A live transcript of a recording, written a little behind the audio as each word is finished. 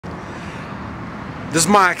This is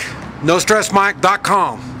Mike,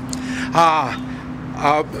 NoStressMike.com.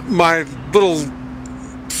 My little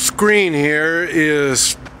screen here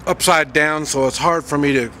is upside down, so it's hard for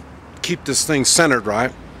me to keep this thing centered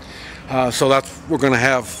right. So we're going to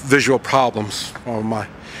have visual problems on my.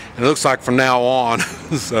 It looks like from now on.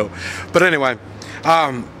 But anyway,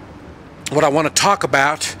 what I want to talk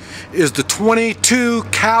about is the .22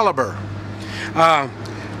 caliber.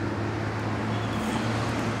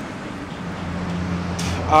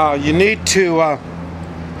 You need to.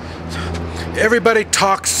 Everybody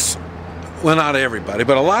talks. Well, not everybody,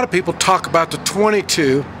 but a lot of people talk about the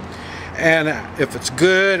 .22 and if it's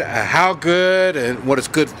good, how good, and what it's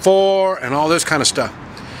good for, and all this kind of stuff.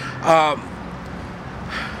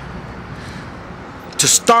 To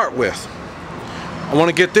start with, I want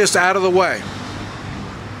to get this out of the way.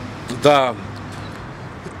 The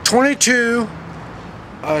 .22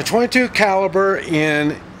 caliber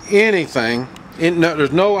in anything. I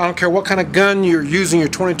don't care what kind of gun you're using your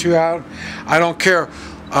 .22 out. I don't care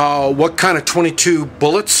what kind of .22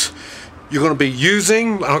 bullets you're going to be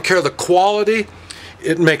using. I don't care the quality.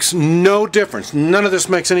 It makes no difference. None of this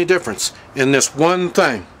makes any difference in this one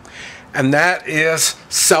thing, and that is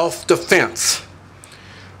self-defense.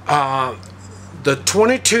 The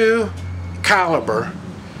 .22 caliber,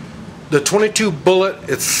 the .22 bullet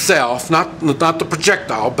itself, not the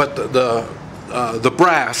projectile, but the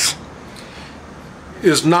brass,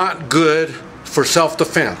 is not good for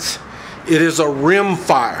self-defense. It is a rim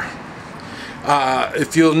fire.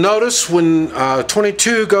 If you'll notice, when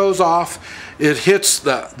 .22 goes off, it hits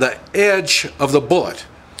the edge of the bullet.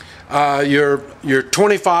 Your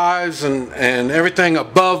 .25s and everything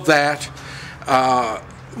above that.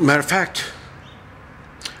 Matter of fact,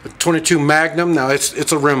 .22 Magnum, now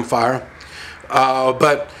it's a rim fire,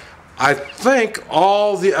 but I think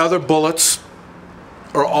all the other bullets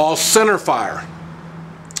are all center fire.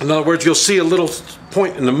 In other words, you'll see a little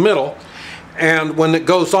point in the middle, and when it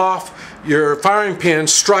goes off, your firing pin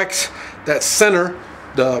strikes that center,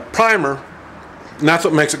 the primer, and that's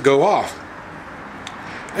what makes it go off.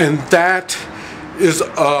 And that is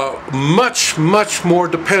a much more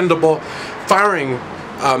dependable firing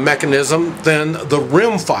mechanism than the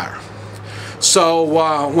rim fire. So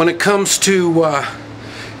when it comes to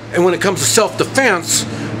self-defense,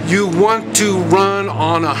 you want to run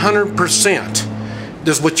on 100%.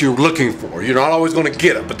 This is what you're looking for. You're not always going to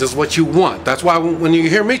get it, but this is what you want. That's why when you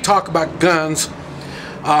hear me talk about guns,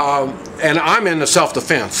 and I'm into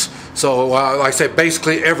self-defense, so like I say,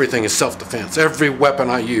 basically everything is self-defense. Every weapon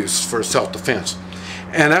I use for self-defense.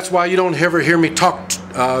 And that's why you don't ever hear me talk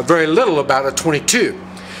very little about a .22.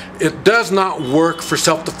 It does not work for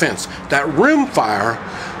self-defense. That rim fire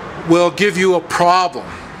will give you a problem.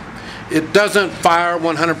 It doesn't fire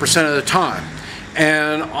 100% of the time.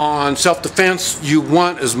 And on self-defense, you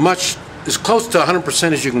want as close to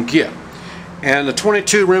 100% as you can get. And the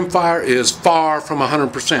 .22 rim fire is far from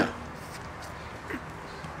 100%.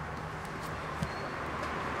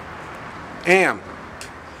 And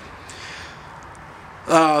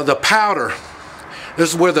the powder, this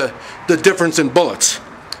is where the difference in bullets.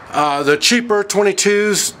 The cheaper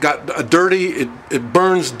 .22s got a dirty, it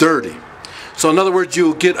burns dirty. So in other words,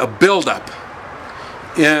 you'll get a buildup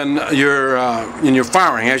in your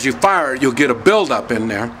firing. As you fire, you'll get a buildup in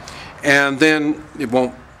there, and then it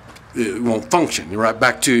won't function. You're right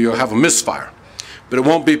back to, you'll have a misfire. But it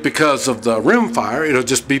won't be because of the rim fire. It'll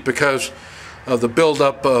just be because of the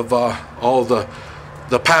buildup of all the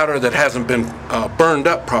powder that hasn't been burned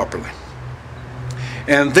up properly.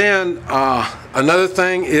 And then another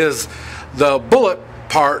thing is the bullet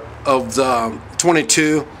part of the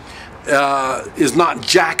 .22 is not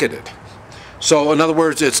jacketed. So in other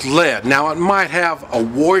words, it's lead. Now it might have a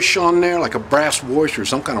wash on there, like a brass wash or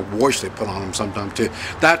some kind of wash they put on them sometimes too.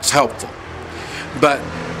 That's helpful. But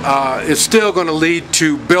it's still going to lead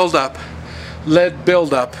to lead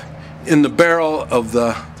buildup in the barrel of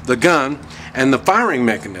the gun and the firing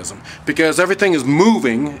mechanism, because everything is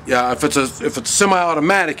moving. If it's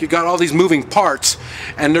semi-automatic, you got all these moving parts,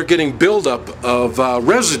 and they're getting buildup of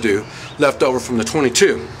residue left over from the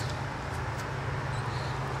 .22.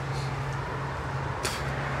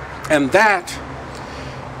 And that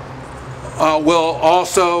will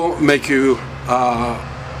also make you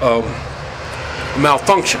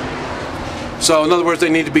malfunction. So in other words, they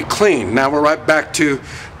need to be clean. Now we're right back to,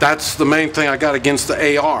 that's the main thing I got against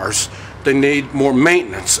the ARs. They need more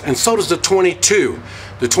maintenance, and so does the .22.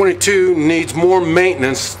 The .22 needs more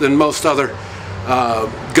maintenance than most other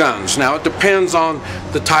guns. Now it depends on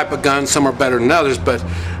the type of gun. Some are better than others, but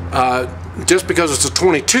just because it's a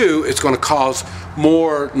 .22, it's going to cause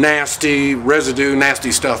more nasty residue,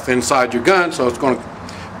 nasty stuff inside your gun, so it's going to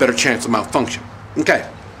better chance of malfunction. Okay,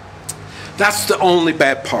 that's the only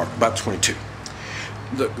bad part about 22.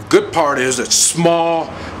 The good part is it's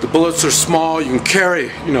small. The bullets are small. You can carry,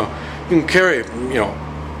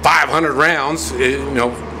 500 rounds. You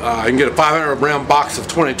can get a 500 round box of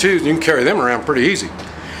 22s. And you can carry them around pretty easy.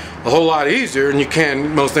 A whole lot easier than you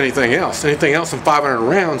can most anything else. Anything else in 500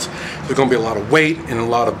 rounds, there's going to be a lot of weight and a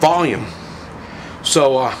lot of volume.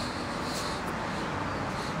 So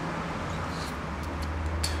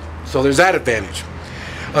there's that advantage.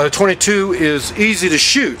 22 is easy to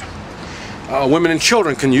shoot. Women and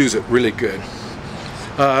children can use it really good.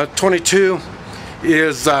 22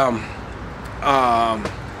 is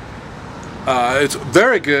it's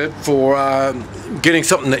very good for getting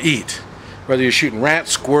something to eat. Whether you're shooting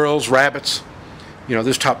rats, squirrels, rabbits,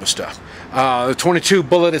 this type of stuff. The 22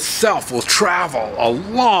 bullet itself will travel a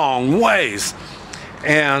long ways.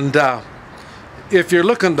 And if you're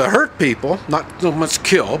looking to hurt people, not so much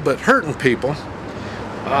kill, but hurting people,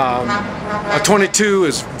 a 22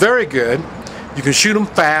 is very good. You can shoot them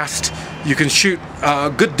fast. You can shoot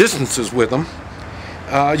good distances with them.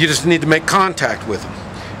 You just need to make contact with them,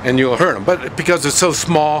 and you'll hurt them. But because it's so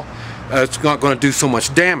small, it's not going to do so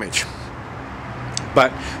much damage.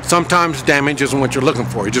 But sometimes damage isn't what you're looking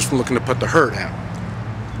for. You're just looking to put the hurt out.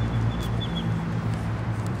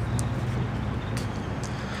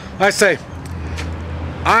 I say,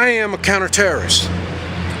 I am a counter-terrorist.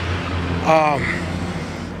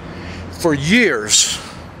 For years,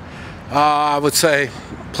 I would say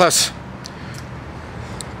plus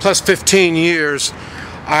 15 years,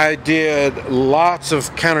 I did lots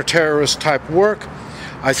of counter-terrorist type work.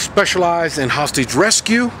 I specialized in hostage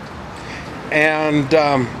rescue. And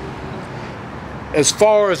as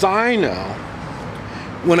far as I know,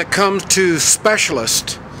 when it comes to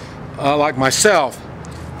specialists like myself,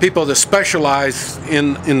 people that specialize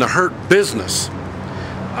in the hurt business,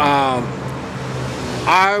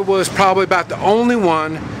 I was probably about the only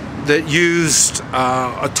one that used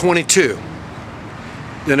a 22.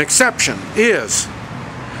 An exception is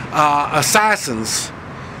assassins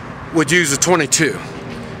would use a 22.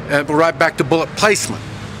 But right back to bullet placement.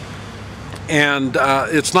 And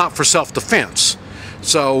it's not for self-defense.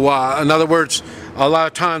 So in other words, a lot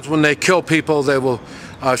of times when they kill people, they will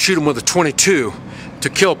shoot them with a 22 to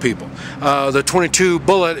kill people. The 22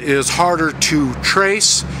 bullet is harder to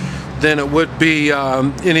trace than it would be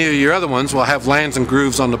any of your other ones. Will have lands and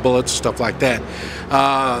grooves on the bullets, stuff like that.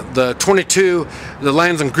 The 22, the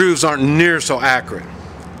lands and grooves aren't near so accurate.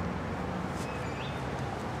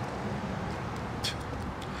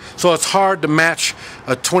 So it's hard to match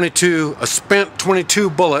a spent 22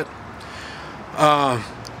 bullet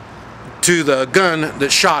to the gun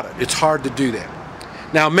that shot it. It's hard to do that.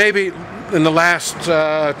 Now maybe in the last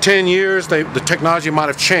 10 years, the technology might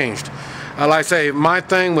have changed. Like I say, my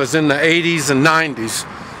thing was in the 80s and 90s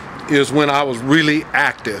is when I was really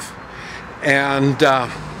active. And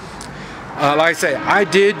like I say, I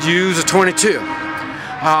did use a 22.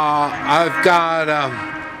 I've got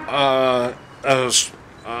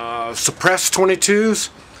suppressed 22s.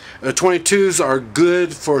 22s are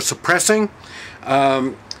good for suppressing.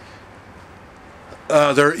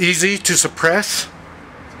 They're easy to suppress.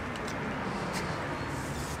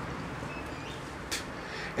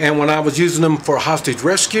 And when I was using them for hostage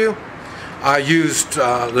rescue, I used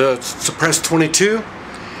the suppressed 22.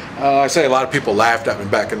 I say a lot of people laughed at me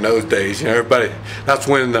back in those days. Everybody. That's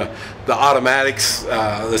when the automatics,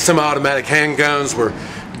 the semi-automatic handguns were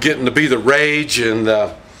getting to be the rage, and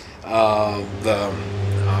I don't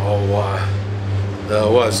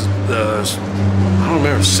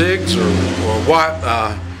remember, SIGs or what,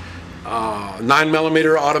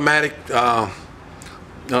 9mm automatic.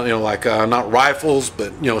 Like not rifles,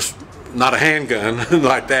 but not a handgun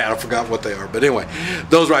like that. I forgot what they are, but anyway,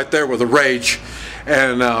 those right there were the rage,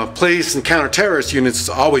 and police and counter-terrorist units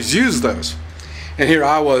always use those. And here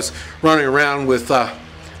I was running around with,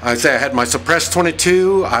 I'd say I had my suppressed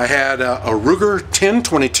 22. I had a Ruger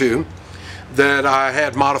 10-22 that I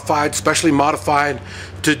had modified, specially modified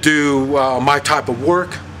to do my type of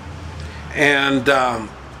work, and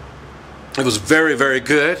it was very, very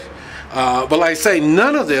good. But like I say,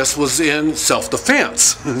 none of this was in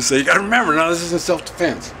self-defense. So you got to remember, none of this is in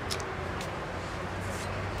self-defense.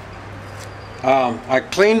 I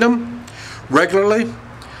cleaned them regularly.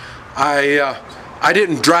 I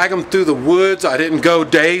didn't drag them through the woods. I didn't go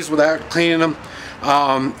days without cleaning them.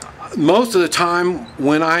 Most of the time,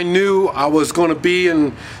 when I knew I was going to be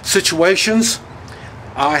in situations,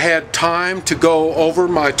 I had time to go over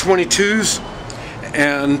my 22s.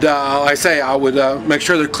 And like I say, I would make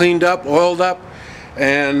sure they're cleaned up, oiled up,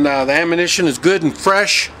 and the ammunition is good and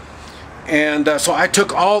fresh. And so I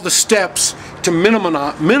took all the steps to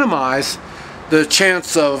minimize the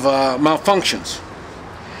chance of malfunctions.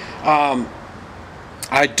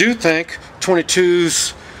 I do think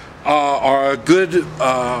 22s are a good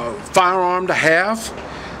firearm to have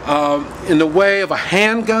in the way of a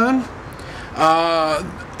handgun.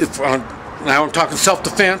 Now I'm talking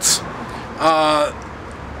self-defense.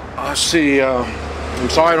 Let's see, I'm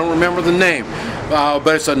sorry I don't remember the name,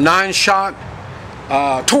 but it's a 9-shot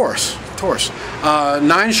Taurus,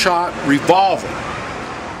 9-shot revolver.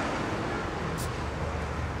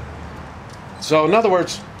 So in other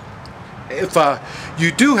words, if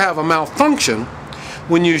you do have a malfunction,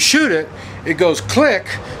 when you shoot it, it goes click,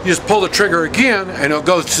 you just pull the trigger again and it'll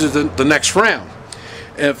go to the next round.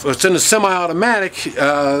 If it's in a semi-automatic,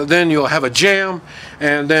 then you'll have a jam,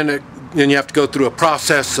 and then you have to go through a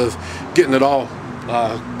process of getting it all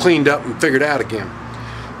cleaned up and figured out again.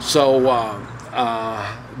 So,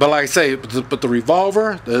 but like I say, but the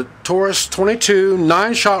revolver, the Taurus 22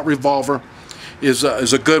 9-shot revolver, is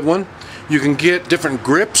a good one. You can get different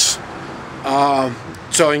grips,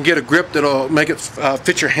 so you can get a grip that'll make it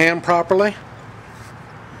fit your hand properly.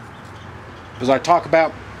 As I talk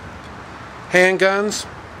about handguns,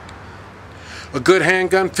 a good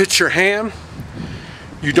handgun fits your hand.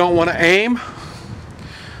 You don't want to aim.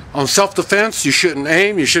 On self-defense, you shouldn't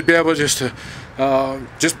aim. You should be able just to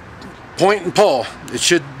just point and pull. It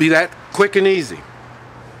should be that quick and easy.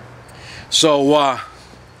 So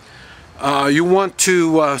you want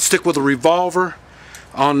to stick with a revolver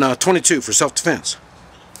on 22 for self-defense.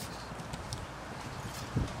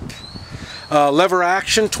 Lever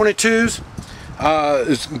action 22s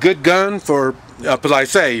is a good gun for, as I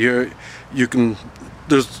say, you can.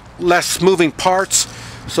 There's less moving parts,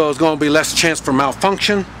 so there's going to be less chance for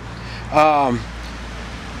malfunction.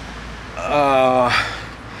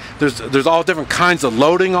 There's all different kinds of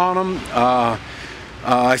loading on them.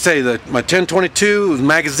 I say that my 1022 was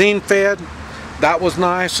magazine fed. That was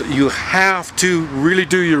nice. You have to really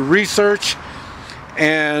do your research,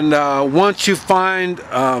 and once you find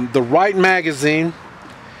the right magazine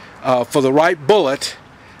for the right bullet,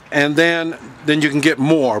 and then you can get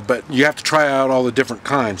more, but you have to try out all the different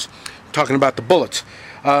kinds. I'm talking about the bullets.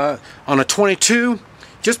 On a 22,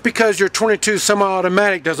 just because your 22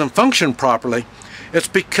 semi-automatic doesn't function properly, it's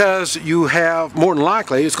because you have, more than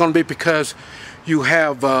likely, it's going to be because you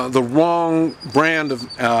have the wrong brand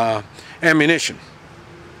of ammunition.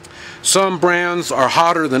 Some brands are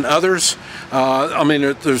hotter than others. I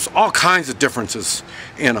mean, there's all kinds of differences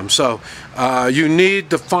in them. So you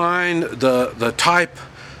need to find the type,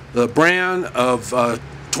 the brand of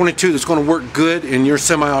 22 that's going to work good in your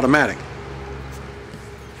semi-automatic.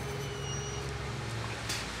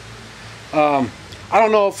 I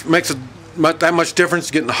don't know if it makes that much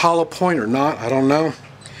difference getting a hollow point or not. I don't know.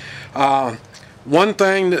 One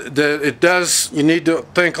thing that it does, you need to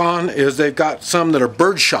think on, is they've got some that are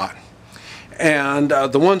birdshot. And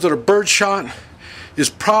the ones that are birdshot is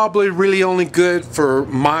probably really only good for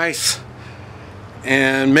mice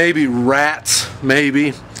and maybe rats,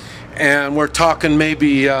 maybe. And we're talking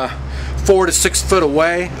maybe 4 to 6 foot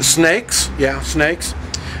away. Snakes, yeah, snakes.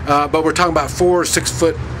 But we're talking about 4 or 6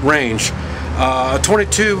 foot range.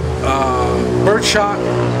 22 birdshot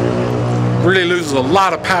really loses a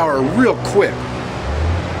lot of power real quick.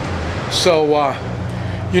 So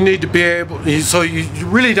you need to be able, so you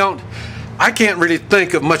really don't, I can't really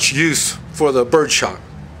think of much use for the birdshot.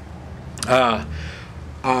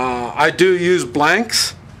 I do use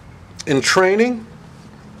blanks in training.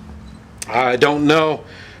 I don't know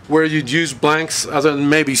where you'd use blanks other than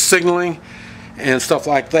maybe signaling and stuff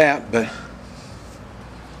like that, but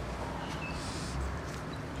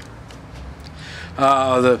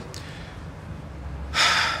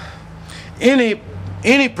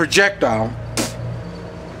any projectile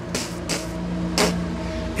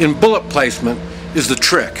in bullet placement is the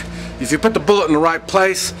trick. If you put the bullet in the right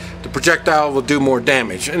place, the projectile will do more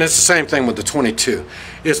damage. And it's the same thing with the 22.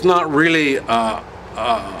 It's not really a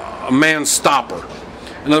man stopper.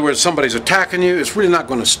 In other words, somebody's attacking you, it's really not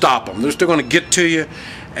going to stop them. They're still going to get to you,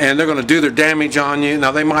 and they're going to do their damage on you.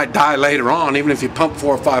 Now, they might die later on, even if you pump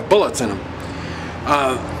 4 or 5 bullets in them.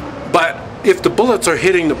 But if the bullets are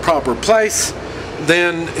hitting the proper place,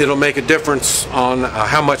 then it'll make a difference on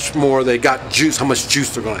how much more they got juice, how much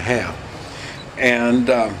juice they're going to have. And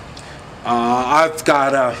I've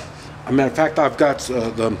got, a matter of fact, I've got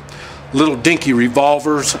the little dinky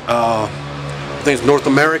revolvers. I think it's North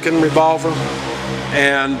American revolver.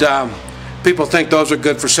 And people think those are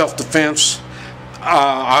good for self-defense.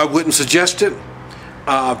 I wouldn't suggest it.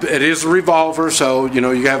 It is a revolver, so you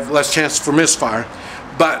know you have less chance for misfire.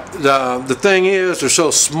 But the thing is, they're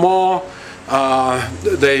so small,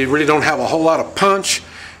 they really don't have a whole lot of punch,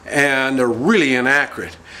 and they're really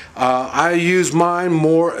inaccurate. I use mine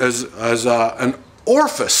more as an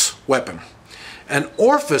orifice weapon. An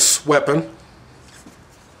orifice weapon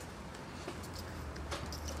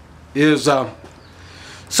is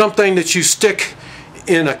something that you stick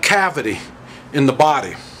in a cavity in the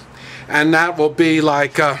body, and that will be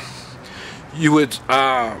like you would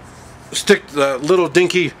stick the little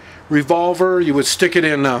dinky revolver, you would stick it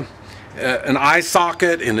in an eye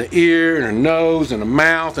socket, in the ear, in the nose, in the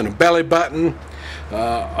mouth, in the belly button,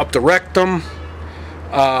 up the rectum,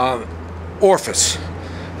 orifice,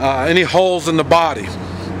 any holes in the body.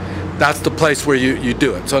 That's the place where you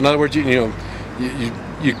do it. So in other words, you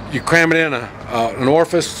cram it in an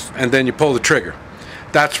orifice, and then you pull the trigger.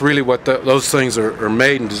 That's really what those things are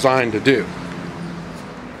made and designed to do.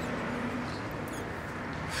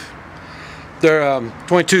 Their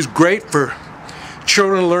 22 is great for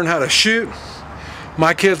children to learn how to shoot.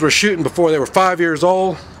 My kids were shooting before they were 5 years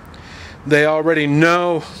old. They already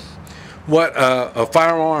know what a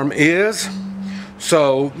firearm is.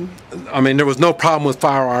 So, I mean, there was no problem with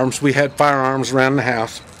firearms. We had firearms around the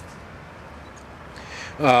house.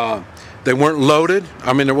 They weren't loaded.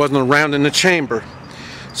 I mean, there wasn't a round in the chamber.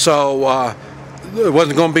 So there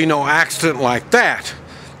wasn't going to be no accident like that.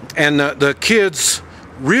 And the kids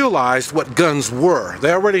realized what guns were.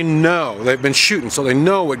 They already know. They've been shooting, so they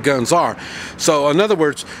know what guns are. So in other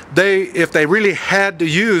words, if they really had to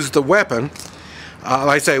use the weapon, like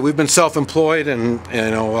I say, we've been self-employed, and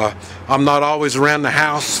I'm not always around the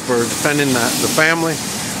house for defending the family.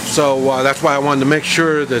 So that's why I wanted to make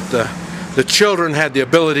sure that the children had the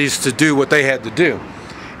abilities to do what they had to do.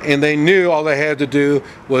 And they knew all they had to do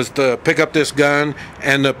was to pick up this gun,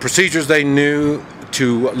 and the procedures they knew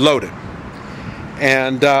to load it.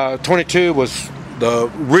 And 22 was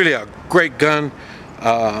really a great gun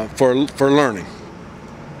for learning.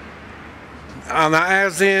 Now,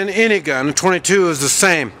 as in any gun, 22 is the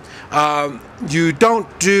same. You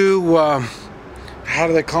don't do, how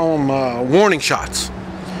do they call them, warning shots.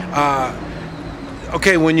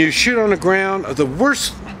 Okay, when you shoot on the ground,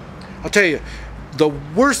 I'll tell you, the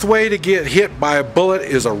worst way to get hit by a bullet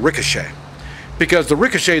is a ricochet. Because the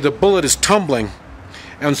ricochet, the bullet is tumbling,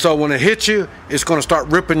 and so when it hits you, it's going to start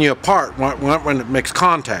ripping you apart when it makes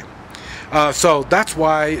contact. So that's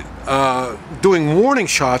why doing warning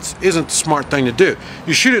shots isn't the smart thing to do.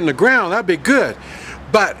 You shoot it in the ground, that'd be good,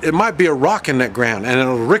 but it might be a rock in that ground, and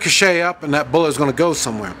it'll ricochet up, and that bullet is going to go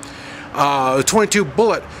somewhere. The 22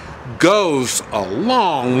 bullet goes a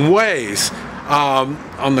long ways.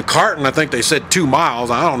 On the carton, I think they said 2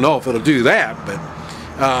 miles. I don't know if it'll do that,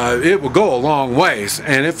 but it will go a long ways.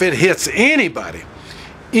 And if it hits anybody,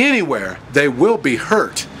 anywhere, they will be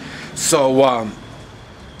hurt. So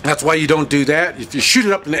that's why you don't do that. If you shoot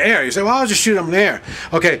it up in the air, you say, well, I'll just shoot it up in the air.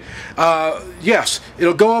 Okay, yes,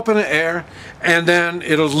 it'll go up in the air, and then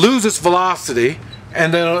it'll lose its velocity,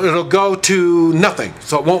 and then it'll go to nothing,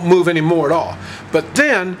 so it won't move anymore at all. But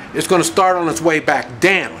then it's going to start on its way back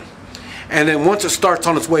down. And then once it starts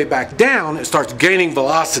on its way back down, it starts gaining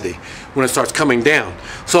velocity when it starts coming down.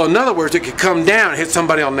 So in other words, it could come down and hit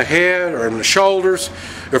somebody on the head or in the shoulders.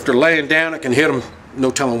 Or if they're laying down, it can hit them,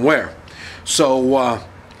 no telling where. So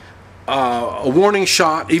a warning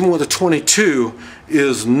shot, even with a 22,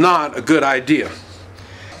 is not a good idea.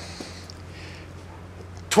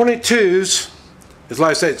 22s, is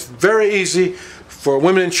like I say, it's very easy for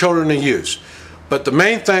women and children to use. But the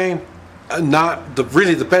main thing,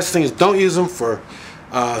 really the best thing is don't use them for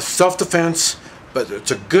self-defense, but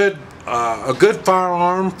it's a good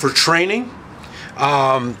firearm for training.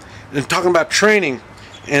 And talking about training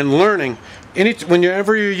and learning,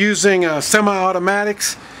 whenever you're using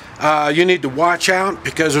semi-automatics, you need to watch out,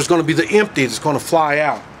 because there's going to be the empty that's going to fly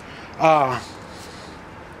out.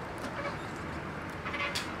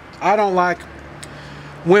 I don't like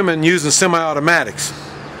women using semi-automatics.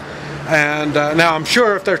 And now I'm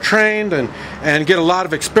sure if they're trained and get a lot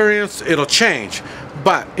of experience, it'll change.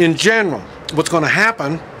 But in general, what's going to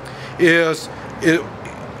happen is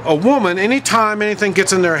a woman, anytime anything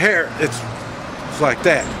gets in their hair, it's like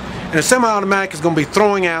that. And a semi-automatic is going to be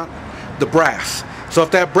throwing out the brass. So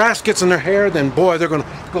if that brass gets in their hair, then boy, they're going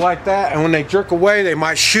to go like that. And when they jerk away, they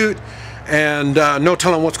might shoot, and no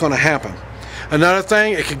telling what's going to happen. Another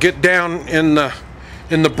thing, it could get down in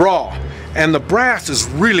the bra. And the brass is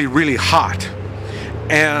really, really hot.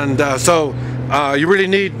 And so you really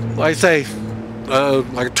need, like I say,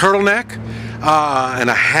 like a turtleneck and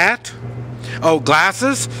a hat. Oh,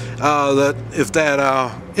 glasses. That if that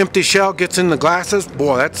empty shell gets in the glasses,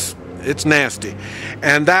 boy, it's nasty.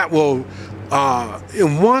 And that will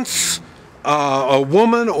And once a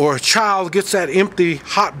woman or a child gets that empty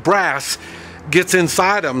hot brass, gets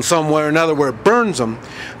inside them somewhere or another where it burns them,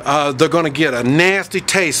 they're going to get a nasty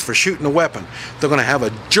taste for shooting a weapon. They're going to have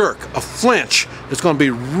a jerk, a flinch. It's going to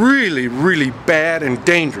be really, really bad and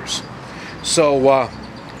dangerous. So,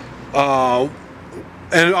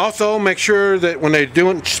 and also make sure that when they're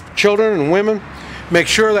doing children and women, make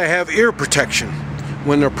sure they have ear protection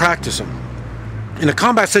when they're practicing. In a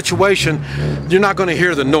combat situation, you're not going to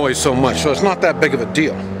hear the noise so much, so it's not that big of a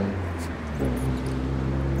deal.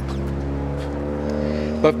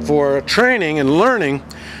 But for training and learning,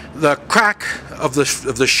 the crack of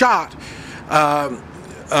the shot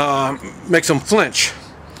makes them flinch,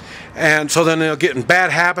 and so then they'll get in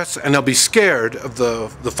bad habits and they'll be scared of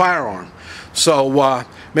the firearm. So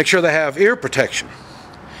make sure they have ear protection.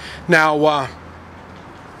 Now,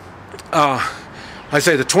 I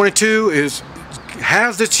say the 22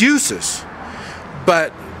 has its uses,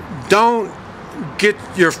 but don't get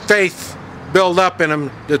your faith build up in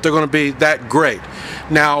them that they're going to be that great.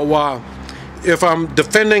 Now, if I'm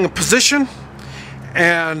defending a position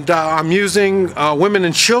and I'm using women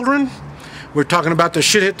and children, we're talking about the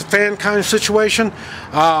shit hit the fan kind of situation,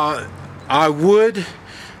 I would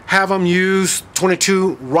have them use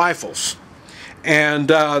 22 rifles, and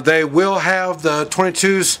they will have the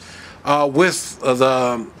 22s with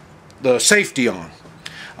the safety on.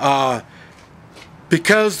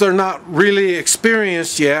 Because they're not really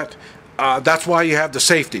experienced yet, that's why you have the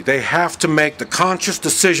safety. They have to make the conscious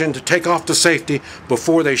decision to take off the safety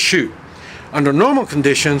before they shoot. Under normal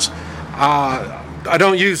conditions, I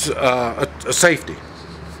don't use a safety.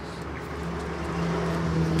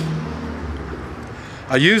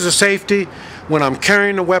 I use a safety when I'm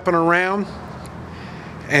carrying the weapon around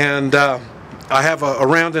and I have a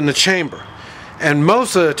round in the chamber. And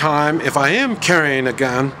most of the time, if I am carrying a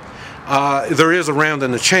gun, there is a round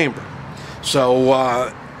in the chamber.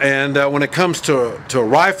 So, when it comes to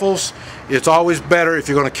rifles, it's always better if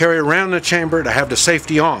you're going to carry around in the chamber to have the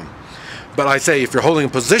safety on. But I say if you're holding a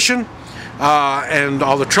position and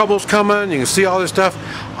all the trouble's coming, you can see all this stuff,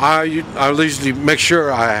 I usually make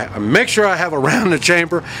sure I have a round in the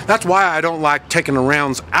chamber. That's why I don't like taking the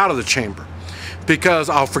rounds out of the chamber, because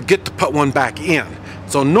I'll forget to put one back in.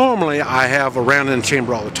 So normally I have a round in the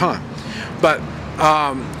chamber all the time. But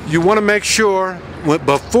you want to make sure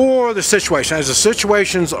before the situation, as the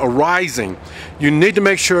situation's arising, you need to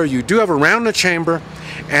make sure you do have a round in the chamber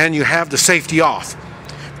and you have the safety off.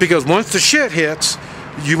 Because once the shit hits,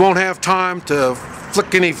 you won't have time to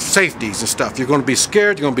flick any safeties and stuff. You're going to be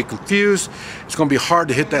scared, you're going to be confused, it's going to be hard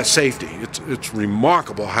to hit that safety. It's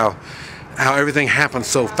remarkable how everything happens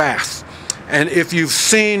so fast. And if you've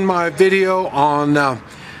seen my video on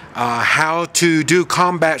how to do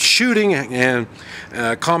combat shooting and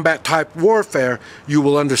combat type warfare, you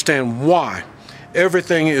will understand why.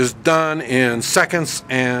 Everything is done in seconds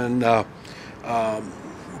and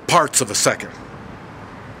parts of a second.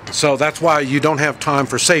 So that's why you don't have time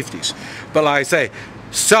for safeties. But like I say,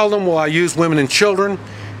 seldom will I use women and children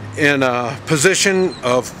in a position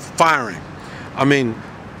of firing. I mean,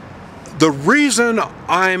 the reason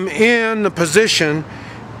I'm in the position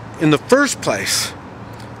in the first place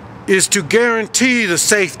is to guarantee the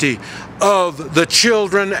safety of the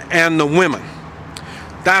children and the women.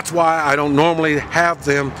 That's why I don't normally have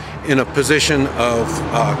them in a position of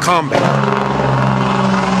combat.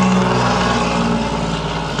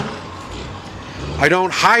 I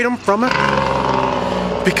don't hide them from it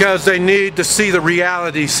because they need to see the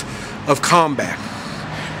realities of combat.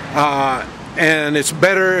 And it's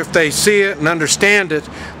better if they see it and understand it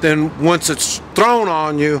than once it's thrown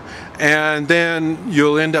on you, and then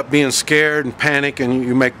you'll end up being scared and panic and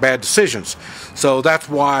you make bad decisions. So that's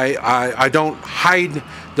why I don't hide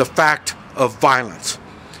the fact of violence.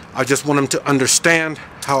 I just want them to understand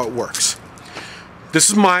how it works.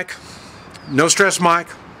 This is Mike,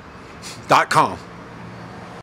 NoStressMike.com.